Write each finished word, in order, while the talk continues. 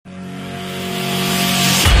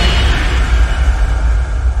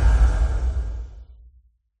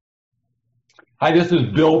Hi, this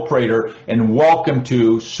is Bill Prater, and welcome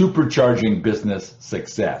to Supercharging Business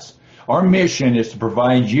Success. Our mission is to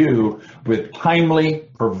provide you with timely,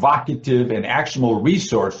 provocative, and actionable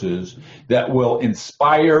resources that will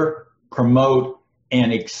inspire, promote,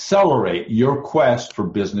 and accelerate your quest for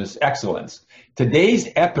business excellence. Today's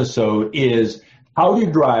episode is how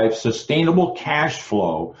to drive sustainable cash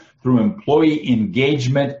flow through employee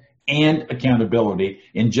engagement and accountability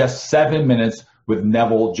in just 7 minutes with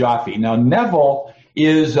Neville Joffe. Now, Neville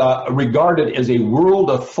is regarded as a world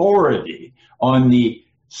authority on the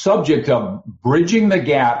subject of bridging the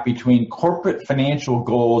gap between corporate financial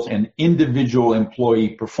goals and individual employee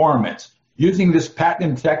performance. Using this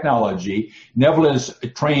patented technology, Neville is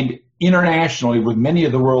trained internationally with many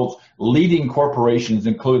of the world's leading corporations,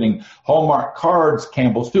 including Hallmark Cards,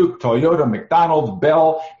 Campbell Soup, Toyota, McDonald's,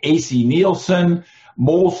 Bell, AC Nielsen,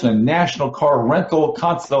 Molson, National Car Rental,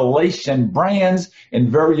 Constellation Brands, and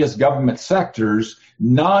various government sectors,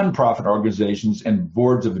 nonprofit organizations, and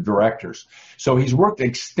boards of directors. So he's worked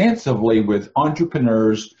extensively with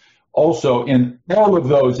entrepreneurs also in all of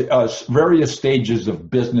those various stages of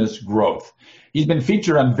business growth. He's been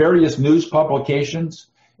featured on various news publications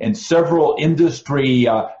and several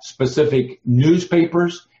industry-specific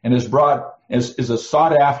newspapers, and is a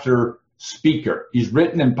sought-after speaker. He's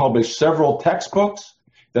written and published several textbooks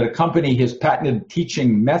that accompany his patented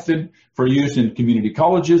teaching method for use in community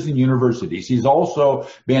colleges and universities. He's also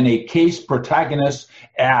been a case protagonist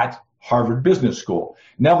at Harvard Business School.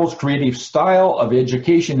 Neville's creative style of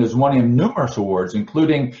education has won him numerous awards,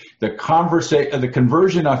 including the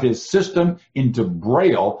conversion of his system into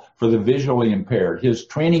Braille for the visually impaired. His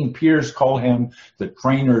training peers call him the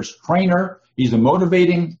trainer's trainer. He's a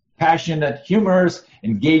motivating, passionate, humorous,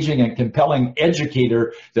 engaging, and compelling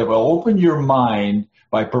educator that will open your mind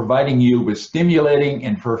by providing you with stimulating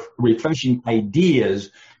and refreshing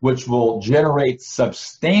ideas, which will generate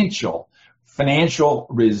substantial financial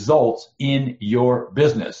results in your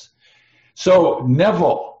business. So,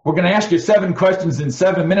 Neville, we're going to ask you 7 questions in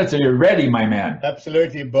 7 minutes. Are you ready, my man?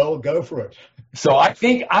 Absolutely, Bill. Go for it. So I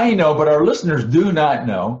think I know, but our listeners do not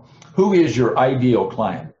know. Who is your ideal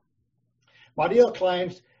client? My ideal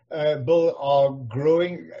clients, Bill, are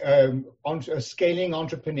growing, scaling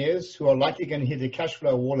entrepreneurs who are likely going to hit the cash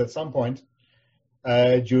flow wall at some point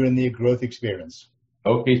during their growth experience.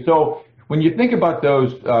 Okay, so when you think about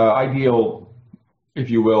those ideal, if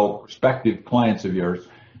you will, prospective clients of yours,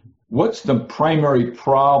 what's the primary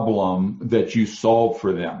problem that you solve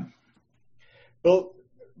for them? Well,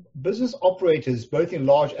 business operators, both in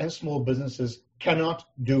large and small businesses, cannot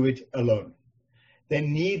do it alone. They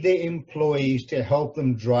need their employees to help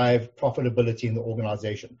them drive profitability in the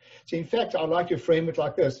organization. So in fact, I like to frame it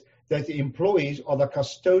like this, that the employees are the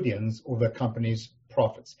custodians of the company's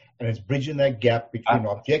profits, and it's bridging that gap between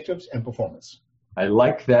objectives and performance. I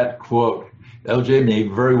like that quote. LJ may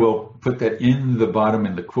very well put that in the bottom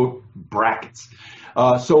in the quote brackets.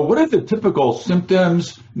 So what are the typical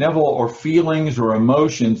symptoms, Neville, or feelings or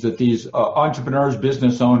emotions that these entrepreneurs,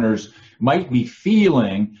 business owners might be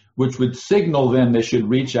feeling, which would signal them they should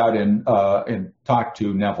reach out and talk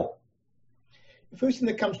to Neville? The first thing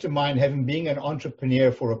that comes to mind, having been an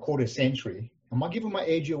entrepreneur for a quarter century, am I giving my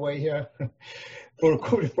age away here? for a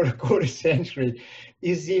quarter century,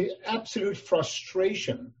 is the absolute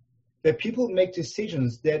frustration that people make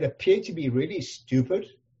decisions that appear to be really stupid,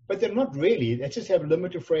 but they're not really. They just have a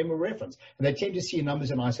limited frame of reference, and they tend to see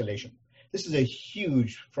numbers in isolation. This is a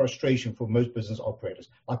huge frustration for most business operators.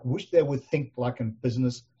 I wish they would think like a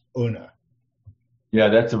business owner. Yeah,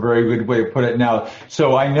 that's a very good way to put it. Now,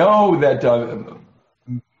 so I know that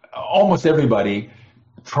almost everybody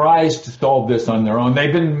tries to solve this on their own.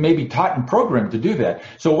 They've been maybe taught and programmed to do that.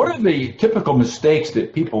 So what are the typical mistakes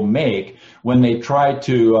that people make when they try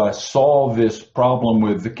to solve this problem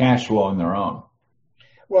with the cash flow on their own?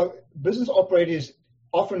 Well, business operators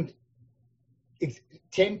often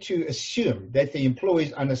tend to assume that the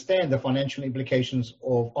employees understand the financial implications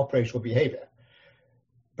of operational behavior.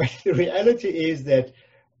 But the reality is that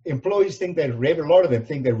employees think that a lot of them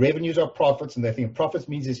think that revenues are profits, and they think profits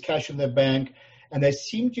means there's cash in the bank. And they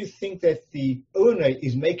seem to think that the owner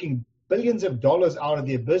is making billions of dollars out of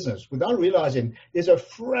their business without realizing there's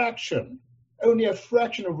only a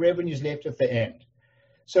fraction of revenues left at the end.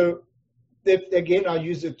 So again, I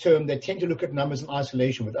use the term, they tend to look at numbers in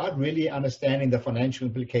isolation without really understanding the financial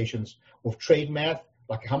implications of trade math,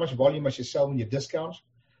 like how much volume must you sell when you discount.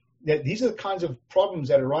 These are the kinds of problems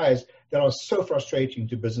that arise that are so frustrating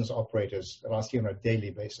to business operators that I see on a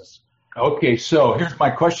daily basis. Okay, so here's my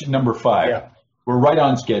question number 5. Yeah. We're right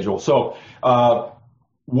on schedule. So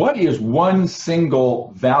what is one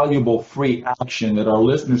single valuable free action that our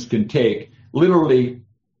listeners can take literally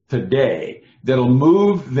today that'll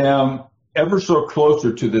move them ever so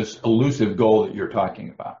closer to this elusive goal that you're talking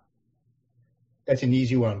about? That's an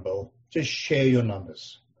easy one, Bill. Just share your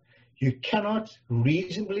numbers. You cannot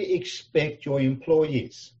reasonably expect your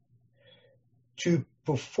employees to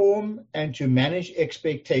perform and to manage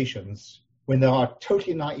expectations when they are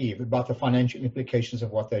totally naive about the financial implications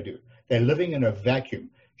of what they do. They're living in a vacuum.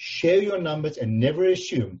 Share your numbers and never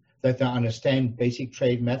assume that they understand basic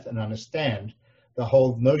trade math and understand the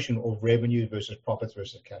whole notion of revenue versus profits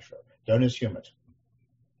versus cash flow. Don't assume it.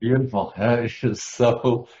 Beautiful. That is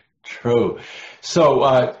so true.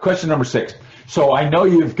 So question number 6. So I know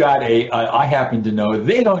you've got I happen to know,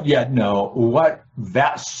 they don't yet know what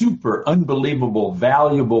that super unbelievable,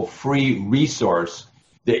 valuable, free resource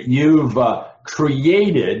that you've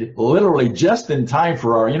created literally just in time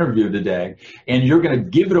for our interview today, and you're going to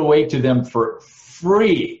give it away to them for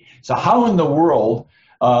free. So how in the world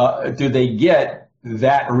do they get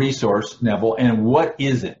that resource, Neville, and what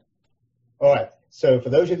is it? All right. So for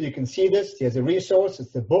those of you who can see this, here's a resource.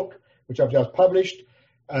 It's the book, which I've just published,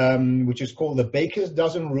 which is called The Baker's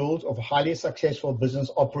Dozen Rules of Highly Successful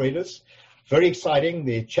Business Operators. Very exciting.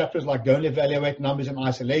 The chapters like don't evaluate numbers in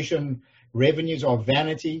isolation, revenues are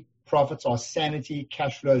vanity, profits are sanity,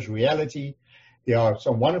 cash flow is reality. There are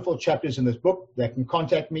some wonderful chapters in this book. They can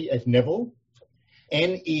contact me at Neville,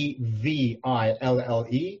 Neville,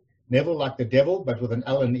 Neville like the devil, but with an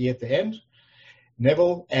L and E at the end.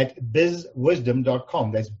 Neville at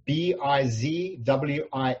bizwisdom.com. That's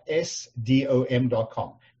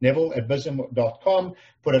bizwisdom.com. Neville at bizwisdom.com.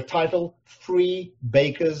 Put a title, Free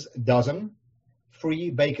Baker's Dozen.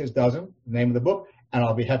 Free Baker's Dozen, name of the book, and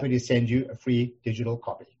I'll be happy to send you a free digital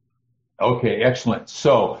copy. Okay, excellent.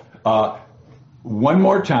 So one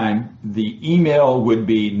more time, the email would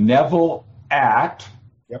be Neville at,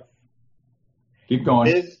 yep. Keep going.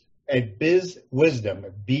 At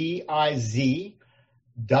bizwisdom, BIZWIS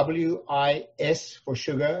for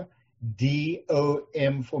sugar,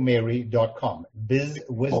 DOM for Mary.com.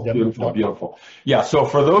 Bizwisdom.com. Beautiful, beautiful. Yeah, so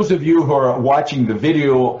for those of you who are watching the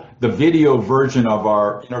video version of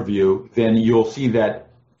our interview, then you'll see that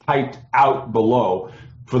typed out below.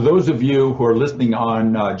 For those of you who are listening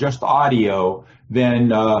on just audio,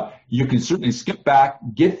 then you can certainly skip back,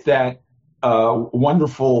 get that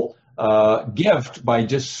wonderful gift by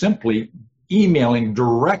just simply emailing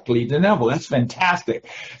directly to Neville. That's fantastic.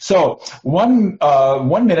 So 1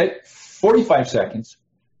 minute, 45 seconds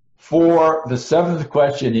for the 7th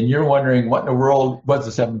question, and you're wondering what in the world was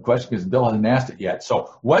the 7th question because Bill hasn't asked it yet.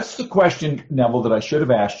 So what's the question, Neville, that I should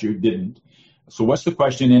have asked you, didn't? So what's the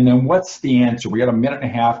question, and then what's the answer? We got a minute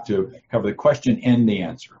and a half to cover the question and the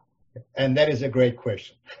answer. And that is a great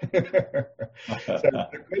question. So the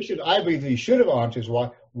question I believe you should have answered is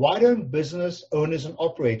why don't business owners and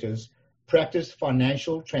operators practice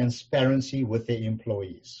financial transparency with their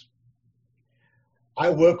employees?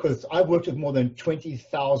 I've worked with more than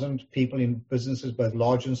 20,000 people in businesses, both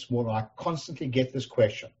large and small, and I constantly get this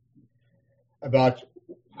question about,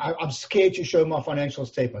 I'm scared to show my financial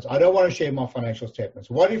statements. I don't want to share my financial statements.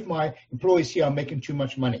 What if my employees see I'm making too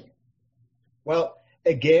much money? Well,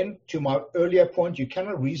 again, to my earlier point, you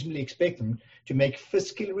cannot reasonably expect them to make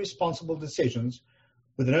fiscally responsible decisions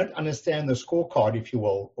when they don't understand the scorecard, if you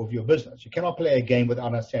will, of your business. You cannot play a game without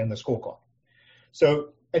understanding the scorecard.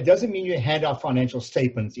 So it doesn't mean you hand out financial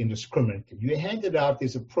statements indiscriminately. You hand it out,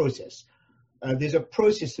 there's a process. There's a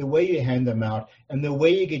process, the way you hand them out and the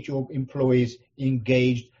way you get your employees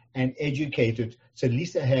engaged and educated, so at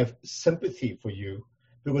least they have sympathy for you,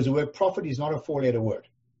 because the word profit is not a 4-letter word.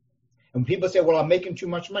 And people say, well, I'm making too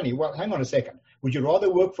much money. Well, hang on a second. Would you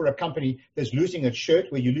rather work for a company that's losing its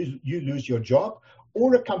shirt where you lose your job,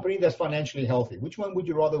 or a company that's financially healthy? Which one would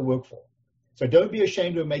you rather work for? So don't be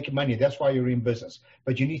ashamed of making money. That's why you're in business.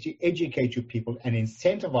 But you need to educate your people and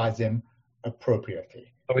incentivize them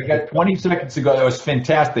appropriately. So we got 20 seconds to go. That was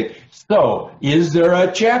fantastic. So is there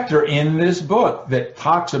a chapter in this book that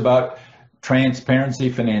talks about transparency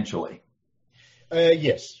financially?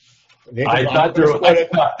 Yes. I thought there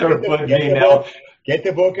would be now. Get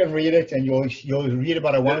the book and read it, and you'll read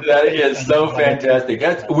about a wonderful. That is so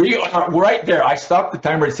fantastic. We are right there. I stopped the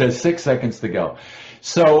timer. It says 6 seconds to go.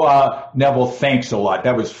 So, Neville, thanks a lot.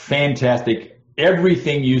 That was fantastic.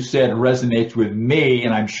 Everything you said resonates with me,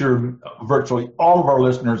 and I'm sure virtually all of our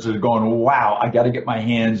listeners are going, wow, I got to get my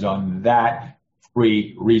hands on that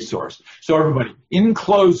free resource. So, everybody, in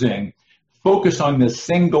closing, focus on this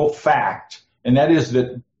single fact, and that is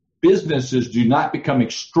that businesses do not become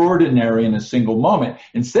extraordinary in a single moment.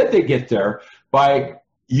 Instead, they get there by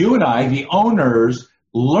you and I, the owners,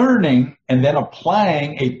 learning and then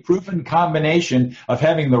applying a proven combination of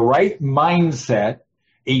having the right mindset,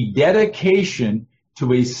 a dedication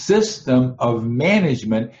to a system of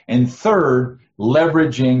management, and third,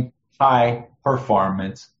 leveraging high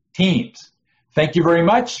performance teams. Thank you very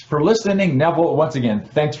much for listening. Neville, once again,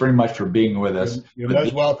 thanks very much for being with us. You're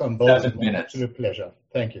most welcome, Bill. 7 minutes. Absolute pleasure.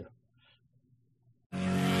 Thank you.